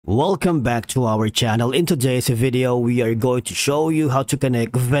Welcome back to our channel. In today's video, we are going to show you how to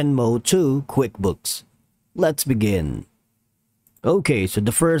connect Venmo to QuickBooks. Let's begin. Okay, so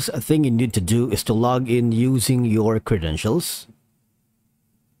the first thing you need to do is to log in using your credentials.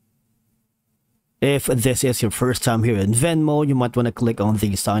 If this is your first time here in Venmo, you might want to click on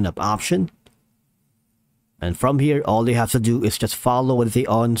the sign up option. And from here, all you have to do is just follow the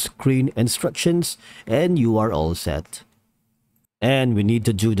on-screen instructions and you are all set. And we need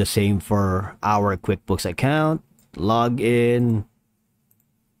to do the same for our QuickBooks account. Log in.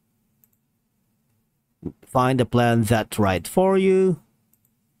 Find the plan that's right for you.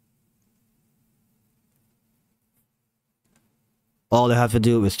 All you have to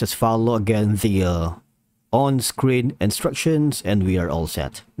do is just follow again the on-screen instructions and we are all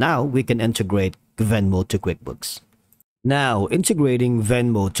set. Now we can integrate Venmo to QuickBooks. Now, integrating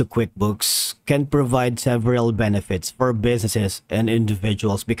Venmo to QuickBooks can provide several benefits for businesses and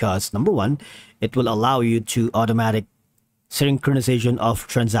individuals because, number one, it will allow you to automatic synchronization of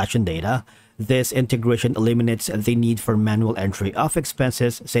transaction data. This integration eliminates the need for manual entry of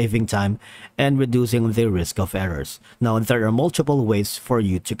expenses, saving time and reducing the risk of errors. Now, there are multiple ways for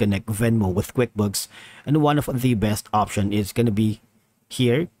you to connect Venmo with QuickBooks, and one of the best options is going to be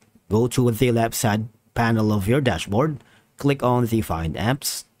here. Go to the left side panel of your dashboard. Click on the Find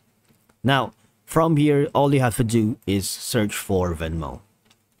Apps. Now, from here, all you have to do is search for Venmo.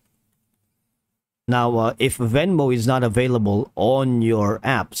 Now, if Venmo is not available on your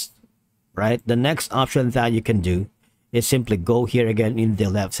apps, right, the next option that you can do is simply go here again in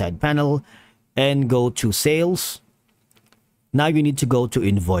the left side panel and go to Sales. Now you need to go to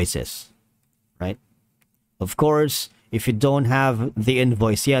Invoices, right? Of course, if you don't have the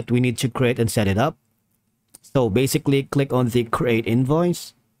invoice yet, we need to create and set it up. So basically, click on the Create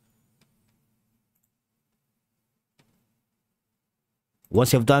Invoice.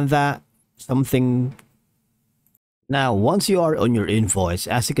 Once you've done that, Now, once you are on your invoice,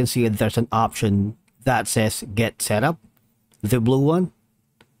 as you can see, there's an option that says Get Set Up, the blue one.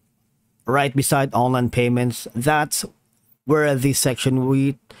 Right beside Online Payments, that's where the section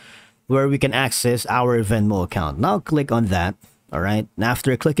where we can access our Venmo account. Now click on that, all right? And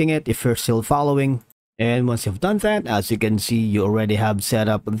after clicking it, if you're still following, and once you've done that, as you can see, you already have set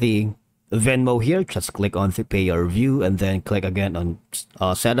up the Venmo here. Just click on the Pay or View and then click again on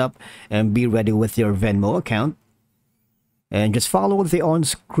Setup and be ready with your Venmo account. And just follow the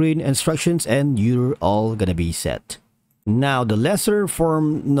on-screen instructions and you're all gonna be set. Now, the lesser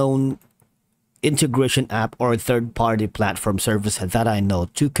known integration app or third-party platform service that I know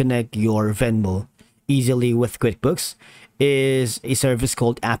to connect your Venmo easily with QuickBooks is a service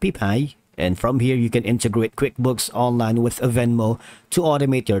called AppyPie. And from here, you can integrate QuickBooks Online with Venmo to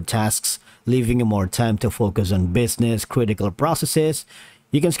automate your tasks, leaving you more time to focus on business critical processes.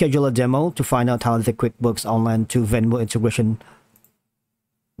 You can schedule a demo to find out how the QuickBooks Online to Venmo integration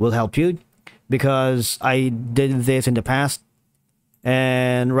will help you, because I did this in the past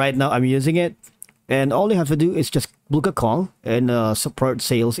and right now I'm using it. And all you have to do is just book a call and a support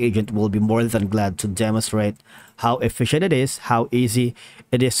sales agent will be more than glad to demonstrate how efficient it is, how easy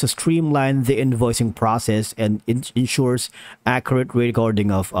it is to streamline the invoicing process, and it ensures accurate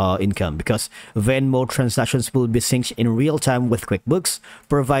recording of income, because Venmo transactions will be synced in real time with QuickBooks,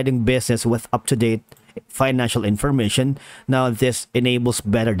 providing business with up-to-date financial information. Now, this enables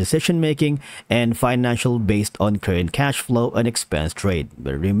better decision making and financial based on current cash flow and expense trade.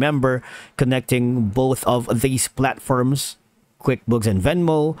 But remember, connecting both of these platforms, QuickBooks and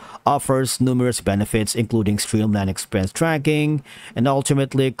Venmo, offers numerous benefits, including streamlined expense tracking and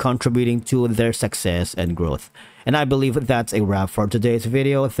ultimately contributing to their success and growth. And I believe that's a wrap for today's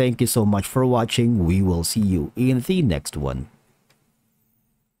video. Thank you so much for watching. We will see you in the next one.